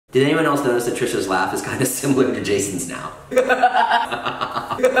Did anyone else notice that Trisha's laugh is kind of similar to Jason's now?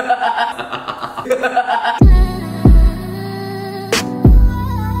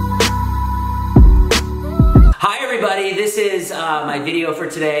 Hi everybody, this is my video for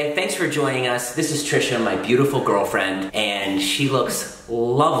today. Thanks for joining us. This is Trisha, my beautiful girlfriend, and she looks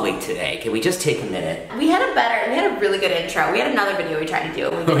lovely today. Can we just take a minute? We had a really good intro. We had another video we tried to do.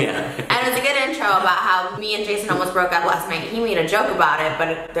 Oh yeah. And it was a good intro about how me and Jason almost broke up last night. He made a joke about it,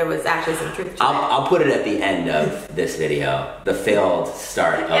 but there was actually some truth to it. I'll put it at the end of this video, the failed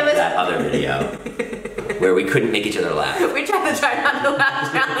start of that other video, where we couldn't make each other laugh. We tried to try not to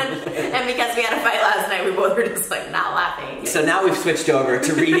laugh challenge, and because we had a fight last night, we both were just like not laughing. So now we've switched over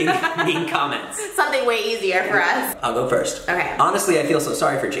to reading mean comments. Something way easier for us. I'll go first. Okay. Honestly, I feel so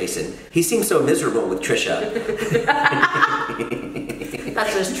sorry for Jason. He seems so miserable with Trisha.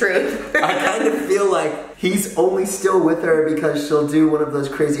 That's just truth. I kind of feel like he's only still with her because she'll do one of those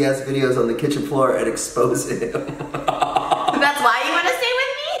crazy ass videos on the kitchen floor and expose him. That's why you want to stay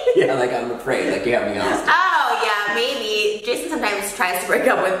with me? Yeah, like I'm afraid, like you have me hostage. Oh yeah, maybe. Jason sometimes tries to break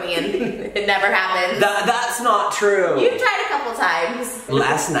up with me and it never happens. That's not true. You've tried a couple times.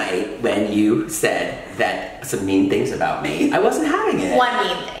 Last night when you said that some mean things about me, I wasn't having it. One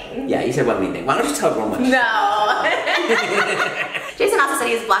mean thing. Yeah, you said one mean thing. Why don't you tell everyone what? No. Jason also said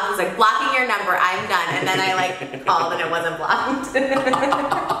he was blocked. He was like, blocking your number, I'm done. And then I like called and it wasn't blocked.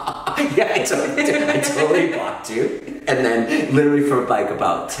 Yeah, I totally blocked you. And then literally for like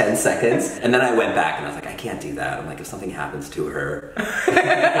about 10 seconds. And then I went back and I was like, I can't do that. I'm like, if something happens to her.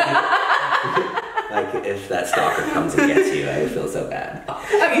 Like if that stalker comes and gets you, I would feel so bad.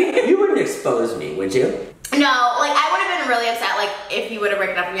 Okay. You wouldn't expose me, would you? No, like I would have been really upset. Like if you would have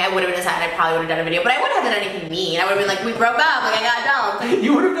broken up with me, I would have been upset and I probably would have done a video. But I wouldn't have done anything mean. I would have been like, we broke up, like I got dumped. Like,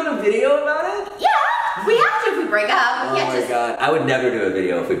 you would have done a video about it? Yeah, we have to if we break up. Oh my god, I would never do a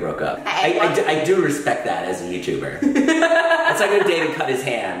video if we broke up. I do respect that as a YouTuber. That's like when David cut his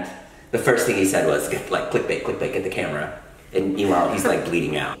hand. The first thing he said was, like, clickbait, get the camera. And meanwhile, he's like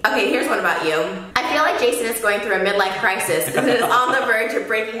bleeding out. Okay, here's one about you. I feel like Jason is going through a midlife crisis and is on the verge of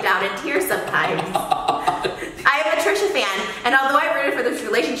breaking down in tears sometimes. I am a Trisha fan, and although I rooted for this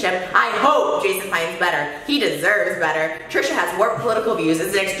relationship, I hope Jason finds better. He deserves better. Trisha has warped political views,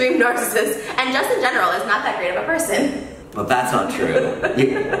 is an extreme narcissist, and just in general is not that great of a person. Well, that's not true.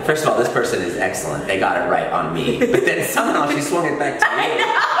 First of all, this person is excellent. They got it right on me. But then somehow she swung it back to me. I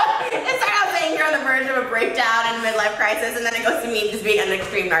know. It's like I was saying you're on the verge of a breakdown and midlife crisis, and then it goes to me just being an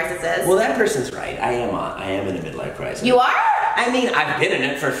extreme narcissist. Well, that person's right. I am in a midlife crisis. You are? I mean, I've been in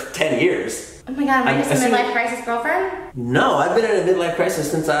it for 10 years. Oh my god, am I just a midlife crisis girlfriend? No, I've been in a midlife crisis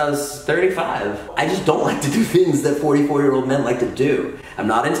since I was 35. I just don't like to do things that 44-year-old men like to do. I'm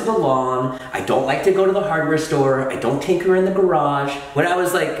not into the lawn. I don't like to go to the hardware store. I don't tinker in the garage. When I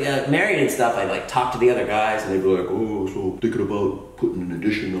was like married and stuff, I'd like talk to the other guys and they'd be like, oh, so thinking about putting an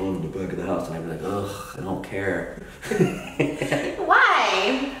addition on in the back of the house. And I'd be like, ugh, I don't care.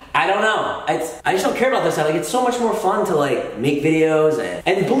 Why? I don't know. I just don't care about this. Like, it's so much more fun to like make videos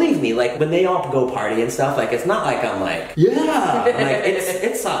and believe me, like when they all go party and stuff, like it's not like I'm like, yeah, like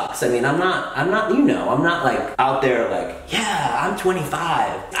it sucks. I mean, I'm not, you know, I'm not like out there like, yeah, I'm 25.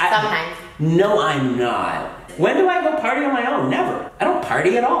 Sometimes. No, I'm not. When do I go party on my own? Never. I don't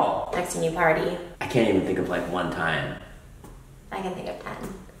party at all. Next time you party. I can't even think of like one time. I can think of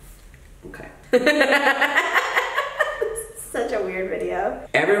 10. Okay. Such a weird video.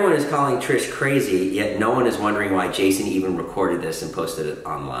 Everyone is calling Trish crazy, yet no one is wondering why Jason even recorded this and posted it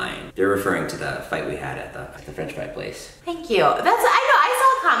online. They're referring to the fight we had at the French fry place. Thank you. I know,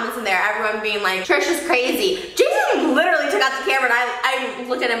 I saw comments in there, everyone being like, Trish is crazy. Jason literally took out the camera and I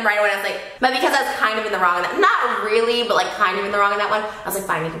looked at him right away and I was like, but because I was kind of in the wrong in that, not really, but like kind of in the wrong in that one, I was like,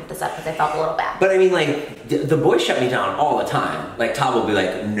 fine, we can put this up because I felt a little bad. But I mean, like, the boys shut me down all the time. Like, Todd will be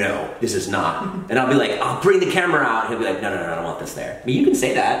like, no, this is not. And I'll be like, I'll bring the camera out. And he'll be like, no, I don't want this there. I mean, you can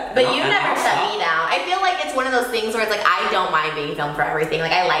say that. But you've never shut me down. I feel like it's one of those things where it's like, I don't mind being filmed for everything.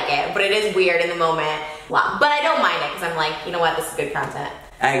 Like, I like it, but it is weird in the moment. But I don't mind it because I'm like, you know what, this is good content.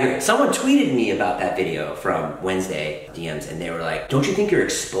 I agree. Someone tweeted me about that video from Wednesday DMs, and they were like, don't you think you're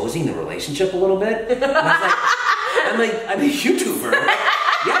exposing the relationship a little bit? And I was like, I'm a YouTuber.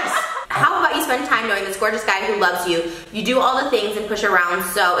 Yes. How about you spend time time knowing this gorgeous guy who loves you. You do all the things and push around,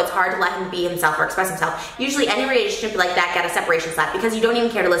 so it's hard to let him be himself or express himself. Usually any relationship like that got a separation slap because you don't even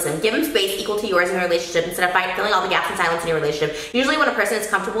care to listen. Give him space equal to yours in the relationship instead of filling all the gaps and silence in your relationship. Usually when a person is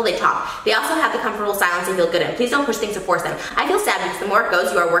comfortable, they talk. They also have the comfortable silence they feel good in. Please don't push things to force them. I feel sad because the more it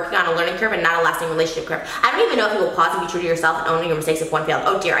goes, you are working on a learning curve and not a lasting relationship curve. I don't even know if you will pause and be true to yourself and own your mistakes if one failed.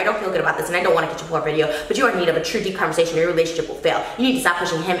 Oh dear, I don't feel good about this and I don't want to get you for a video, but you are in need of a true deep conversation or your relationship will fail. You need to stop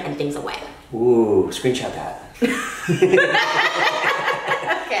pushing him and things away. Ooh, screenshot that.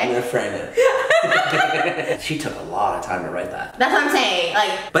 Okay. I'm gonna frame it. She took a lot of time to write that. That's what I'm saying,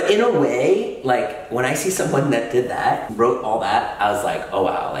 like. But in a way, like, when I see someone that did that, wrote all that, I was like, oh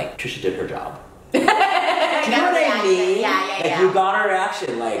wow, like, Trisha did her job. Do you know what I mean? Yeah. Like, you got her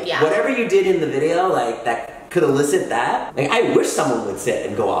reaction. Like, whatever you did in the video, like, that could elicit that. Like, I wish someone would sit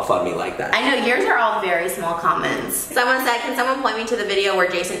and go off on me like that. I know, yours are all very small comments. Someone said, can someone point me to the video where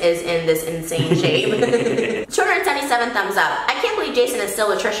Jason is in this insane shape? 277 thumbs up. I can't believe Jason is still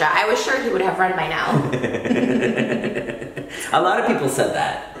with Trisha. I was sure he would have run by now. A lot of people said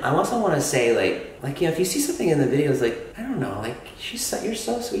that. I also want to say, like, you know, if you see something in the videos, like, I don't know, like, you're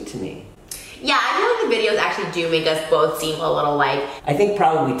so sweet to me. Yeah, I feel like the videos actually do make us both seem a little like... I think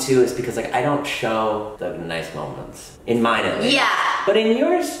probably too is because, like, I don't show the nice moments. In mine at least. Yeah. But in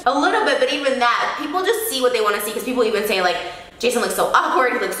yours? A little bit, but even that, people just see what they want to see because people even say, like, Jason looks so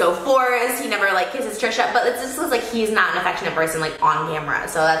awkward, he looks so forced, he never, like, kisses Trisha, but it just looks like he's not an affectionate person, like, on camera.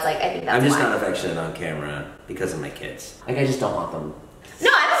 So that's, like, I think that's I'm just not affectionate on camera because of my kids. Like, I just don't want them... No,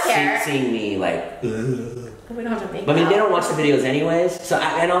 I don't care. Seeing me, like... We don't have to make But I mean, they don't watch the videos anyways, so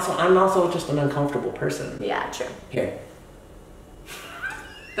I'm also just an uncomfortable person. Yeah, true. Here.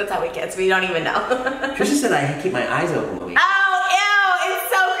 That's how we kids, we don't even know. Trisha said I keep my eyes open when we... Oh, ew,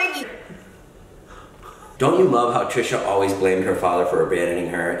 it's so creepy. Don't you love how Trisha always blamed her father for abandoning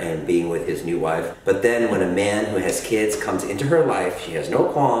her and being with his new wife? But then when a man who has kids comes into her life, she has no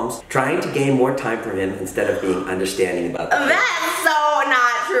qualms, trying to gain more time from him instead of being understanding about the kids. That's so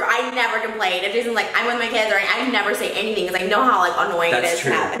not true. I never complain. If Jason's like, I'm with my kids, or I never say anything because I know how, like, annoying it is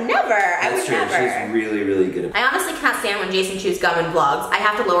to have. Never. I would never. She's really, really good at I honestly cannot stand when Jason chews gum in vlogs. I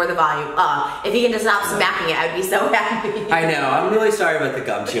have to lower the volume. If he can just stop smacking it, I would be so happy. I know. I'm really sorry about the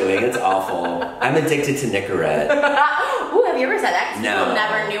gum chewing. It's awful. I'm addicted to Nicorette. Ooh, have you ever said that? Because no. people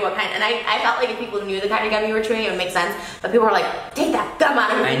never knew what kind. And I felt like if people knew the kind of gum you were chewing, it would make sense. But people were like, take that gum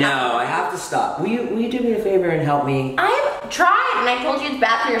out of me. I know. I have to stop. Will you do me a favor and help me? I've tried, and I told you it's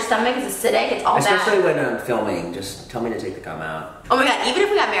bad for your stomach. It's acidic. It's all bad. Especially when I'm filming. Just tell me to take the gum out. Oh my god, even if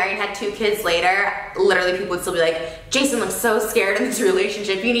we got married and had 2 kids later, literally people would still be like, Jason looks so scared in this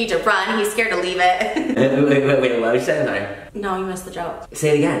relationship. You need to run. He's scared to leave it. wait, what was that? No, you missed the joke.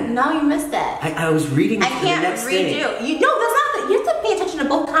 Say it again. No, you missed it. I was reading. I can't read you. No, that's not the. You have to pay attention to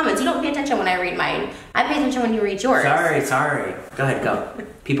both comments. You don't pay attention when I read mine. I pay attention when you read yours. Sorry. Go ahead, go.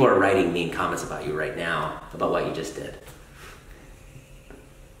 People are writing mean comments about you right now about what you just did.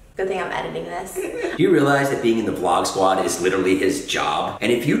 Good thing I'm editing this. Do you realize that being in the vlog squad is literally his job? And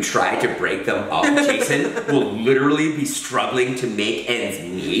if you try to break them up, Jason will literally be struggling to make ends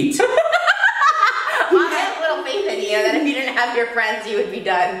meet. I have little faith in you that if you didn't have your friends, you would be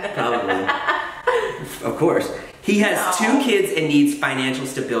done. Probably. Of course. He has 2 kids and needs financial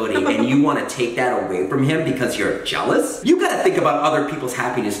stability, and you want to take that away from him because you're jealous? You gotta think about other people's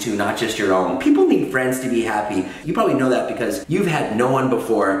happiness too, not just your own. People need friends to be happy. You probably know that because you've had no one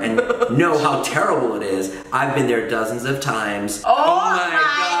before and know how terrible it is. I've been there dozens of times. Oh my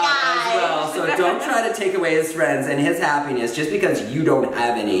God. As well. So don't try to take away his friends and his happiness just because you don't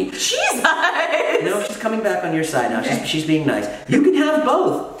have any. Jesus! No, she's coming back on your side now. She's being nice. You can have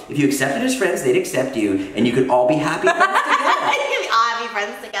both. If you accepted his friends, they'd accept you, and you could all be happy friends together. You can all be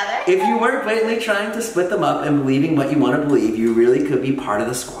friends together. If you weren't blatantly trying to split them up and believing what you want to believe, you really could be part of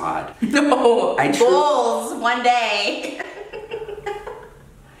the squad. No, goals one day.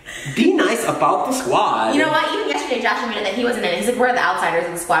 Be nice about the squad. You know what? Even yesterday, Josh admitted that he wasn't in it. He's like, we're the outsiders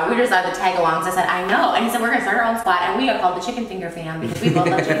of the squad. We just allowed to tag along. So I said, I know. And he said, we're going to start our own squad. And we got called the Chicken Finger Fam because we both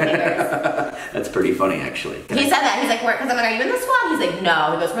love chicken fingers. That's pretty funny, actually. He said that. He's like, because I'm like, are you in the squad? He's like,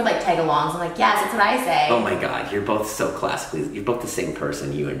 no. He goes, we're like tag alongs. I'm like, yes, that's what I say. Oh my God, you're both so classically, you're both the same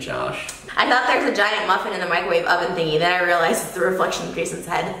person, you and Josh. I thought there was a giant muffin in the microwave oven thingy. Then I realized it's the reflection of Jason's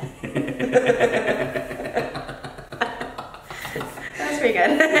head. That's pretty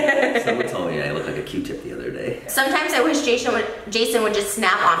good. Someone told me I look like a Q-tip the other day. Sometimes I wish Jason would just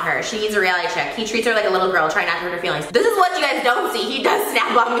snap on her. She needs a reality check. He treats her like a little girl, trying not to hurt her feelings. This is what you guys don't see. He does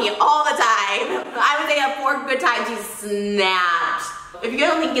snap on me all the time. I would say 4 good times he snapped. if you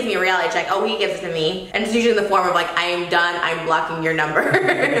don't think he gives me a reality check, oh, he gives it to me. And it's usually in the form of like, I am done, I'm blocking your number.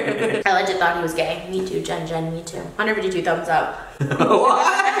 I legit thought he was gay. Me too, Jen, me too. 152 thumbs up. What?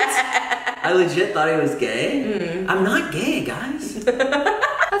 I legit thought he was gay? I'm not gay, guys.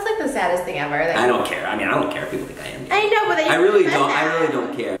 That's like the saddest thing ever. I don't care. I mean, I don't care if people think I am gay. I know, but I really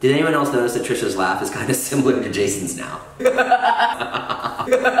don't care. Did anyone else notice that Trisha's laugh is kind of similar to Jason's now?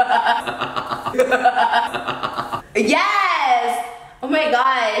 Yes! Oh my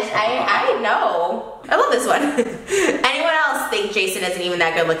gosh, I know. I love this one. Anyone else think Jason isn't even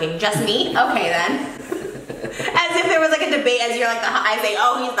that good looking? Just me? Okay then. As if there was like a debate as you're like I say,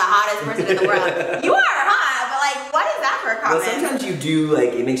 oh, he's the hottest person in the world. You are hot, but like, what is that for a comment? Well, sometimes you do,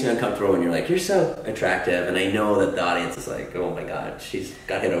 like, it makes you uncomfortable when you're like, you're so attractive, and I know that the audience is like, oh my god, she's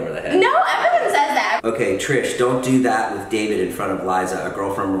got hit over the head. No, everyone says that. Okay, Trish, don't do that with David in front of Liza. A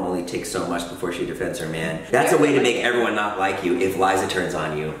girlfriend will only take so much before she defends her man. That's a way to make everyone not like you. If Liza turns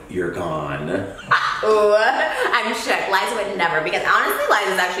on you, you're gone. Ooh, I'm shook. Liza would never, because honestly,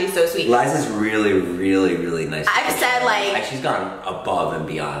 Liza's actually so sweet. Liza's really, really, really nice. I've said like she's gone above and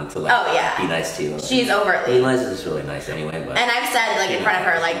beyond to like be nice to you. She's overtly. I mean, Liza's just really nice anyway. But and I've said like in front of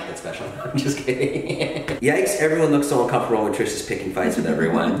her like that's special. I'm just kidding. Yikes! Everyone looks so uncomfortable when Trish is picking fights with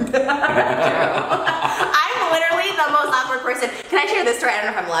everyone. I'm literally the most awkward person. Can I share this story? I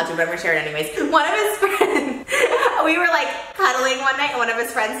don't know if I'm allowed to, but I'm gonna share it anyways. One of his friends, we were like cuddling one night, and one of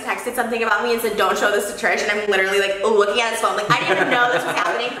his friends texted something about me and said, "Don't show this to Trish." And I'm literally like looking at his phone, like I didn't even know this was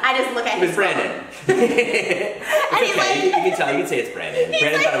happening. I just look at his phone. Brandon. And he's like, you can tell. You can say it's Brandon.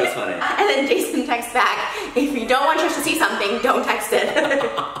 Brandon thought it was funny. And then Jason texts back, "If you don't want Trish to see something, don't text it."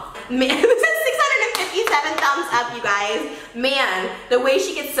 Man, this is 657 thumbs up, you guys. Man, the way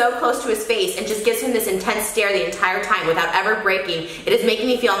she gets so close to his face and just gives him this intense stare the entire time without ever breaking, it is making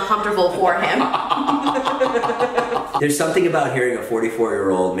me feel uncomfortable for him. There's something about hearing a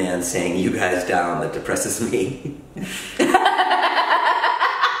 44-year-old man saying "you guys down" that depresses me.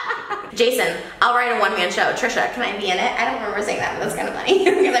 Jason, I'll write a one-man show. Trisha, can I be in it? I don't remember saying that, but that's kind of funny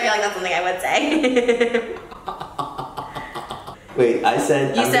because I feel like that's something I would say. Wait, I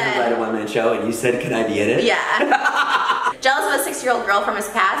said I'm gonna write a one-man show, and you said, "Can I be in it?" Yeah. Jealous of a 6-year-old girl from his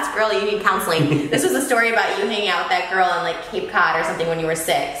past? Girl, you need counseling. This was a story about you hanging out with that girl in like Cape Cod or something when you were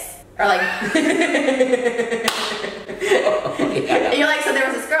 6. Or like... And you're like, so there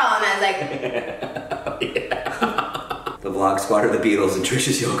was this girl, and I was like... The Vlog Squad are the Beatles, and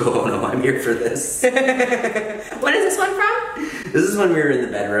Trish's Yoko Ono. I'm here for this. What is this one from? This is when we were in the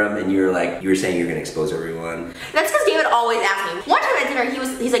bedroom, and you were saying you were gonna expose everyone. That's because David always asked me. One time at dinner,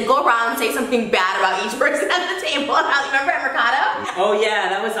 he's like, go around and say something bad about each person at the table. Remember at Mercado? Oh yeah,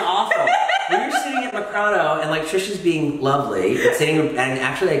 that was awful. We were sitting at Mercado, and like Trish is being lovely, and sitting, and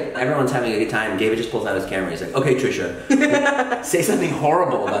actually like, everyone's having a good time. David just pulls out his camera. He's like, "Okay, Trisha, say something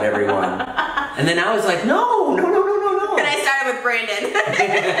horrible about everyone." And then I was like, "No." And I started with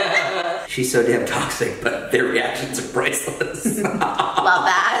Brandon. She's so damn toxic, but their reactions are priceless. Love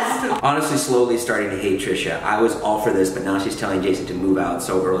that. Honestly, slowly starting to hate Trisha. I was all for this, but now she's telling Jason to move out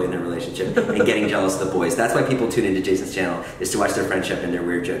so early in their relationship and getting jealous of the boys. That's why people tune into Jason's channel, is to watch their friendship and their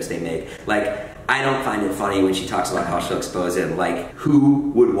weird jokes they make. Like, I don't find it funny when she talks about how she'll expose him. Like,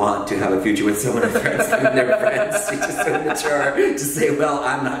 who would want to have a future with someone her friends when they're friends? She's just so mature to say, well,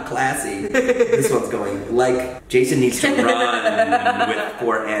 I'm not classy. This one's going, like, Jason needs to run with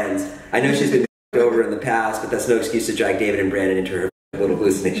 4 ends. I know she's been over in the past, but that's no excuse to drag David and Brandon into her little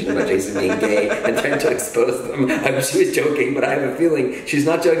hallucination about Jason being gay and trying to expose them. She was joking, but I have a feeling she's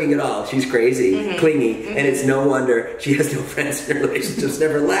not joking at all. She's crazy, clingy, and it's no wonder she has no friends and her relationships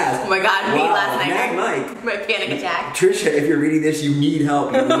never last. Oh my god, me last night. Mad Mike. My panic attack. Trisha, if you're reading this, you need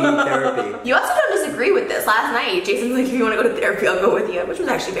help. You need therapy. You also don't disagree with this. Last night, Jason's like, if you want to go to therapy, I'll go with you, which was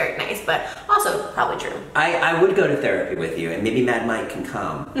actually very nice, but also probably true. I would go to therapy with you, and maybe Mad Mike can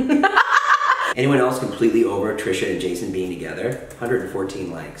come. Anyone else completely over Trisha and Jason being together?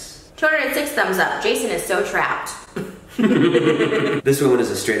 114 likes. 206 thumbs up. Jason is so trapped. This woman is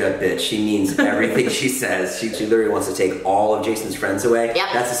a straight up bitch. She means everything she says. She literally wants to take all of Jason's friends away. Yep.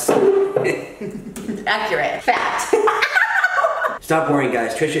 That's accurate. Fact. Stop worrying,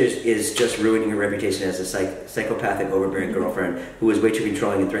 guys. Trisha is just ruining her reputation as a psychopathic, overbearing girlfriend who is way too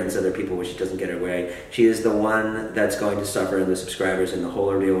controlling and threatens other people when she doesn't get her way. She is the one that's going to suffer in the subscribers and the whole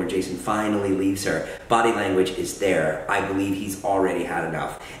ordeal when Jason finally leaves her. Body language is there. I believe he's already had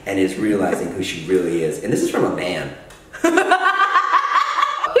enough and is realizing who she really is. And this is from a man.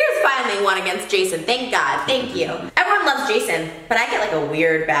 Here's finally one against Jason. Thank God. Thank you. Everyone loves Jason, but I get like a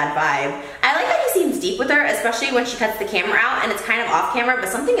weird bad vibe. I like that he seems deep with her, especially when she cuts the camera out and it's kind of off camera, but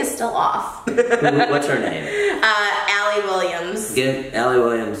something is still off. What's her name? Allie Williams. Get Allie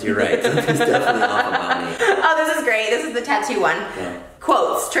Williams, you're right. Something's definitely off about me. Oh, this is great. This is the tattoo one. Yeah.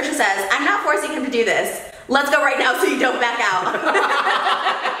 Quotes. Trisha says, "I'm not forcing him to do this. Let's go right now so you don't back out."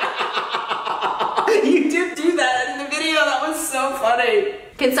 You did do that in the video. That was so funny.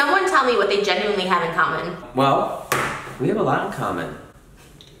 Can someone tell me what they genuinely have in common? Well, we have a lot in common.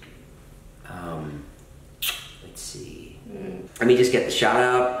 Let's see. Let me just get the shout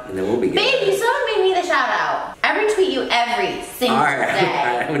out and then we'll be good. Baby, someone made me the shout out. I retweet you every single day. All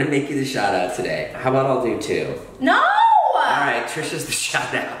right, I'm gonna make you the shout out today. How about I'll do 2? No! All right, Trisha's the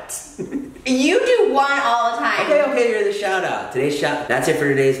shout out. You do one all the time. Okay, you're the shout out. Today's shout. That's it for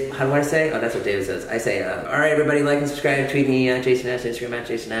today's. How do I say? Oh, that's what David says. I say, all right, everybody, like and subscribe. Tweet me, Jason Nash, Instagram at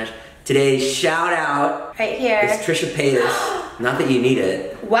Jason Nash. Today's shout out right here is Trisha Paytas. Not that you need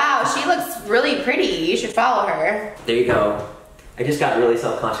it. Wow, she looks really pretty. You should follow her. There you go. I just got really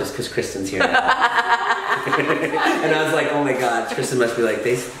self-conscious because Kristen's here now. And I was like, oh my god, Kristen must be like,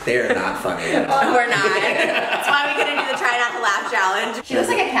 they're not funny at all. We're not. That's why we couldn't do the try not to laugh challenge. She looks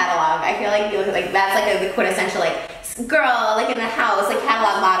like a catalog. I feel like you look like that's like the quintessential like girl like in the house, like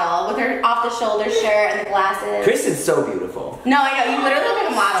catalog model with her off the shoulder shirt and the glasses. Kristen's so beautiful. No, I know, you literally look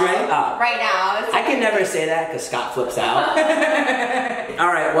like a model. Straight up. Right now. I can never say that because Scott flips out.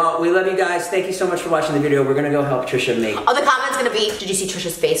 Alright, well, we love you guys. Thank you so much for watching the video. We're gonna go help Trisha make. Oh, the comment's gonna be, did you see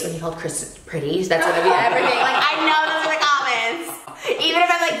Trisha's face when he called Kristen pretty? That's gonna be everything. Like, I know those are the comments. Even if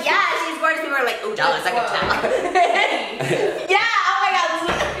I'm like, yeah, she's gorgeous, people are like, oh, jealous, I can tell. Yeah, oh my god.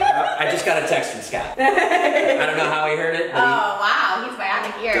 I just got a text from Scott. I don't know how he heard it. Oh, wow, he's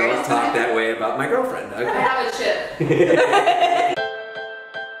bionic ears. Don't talk that way about my girlfriend. Okay. I have a chip.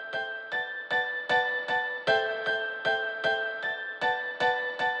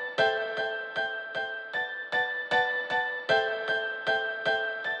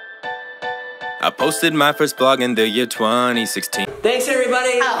 I posted my first blog in the year 2016. Thanks,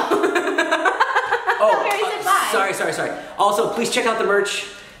 everybody. Oh, sorry. Also, please check out the merch.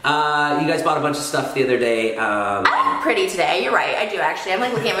 You guys bought a bunch of stuff the other day. I look pretty today. You're right. I do actually. I'm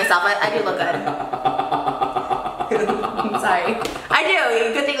like looking at myself. I do look good. Sorry. I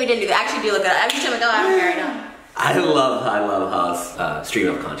do. Good thing we didn't do that. I actually do look good. I'm just like, oh, I don't care. I know. I love how stream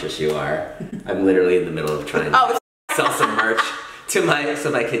of conscious you are. I'm literally in the middle of trying to sell some merch so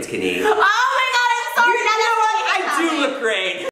my kids can eat. Oh,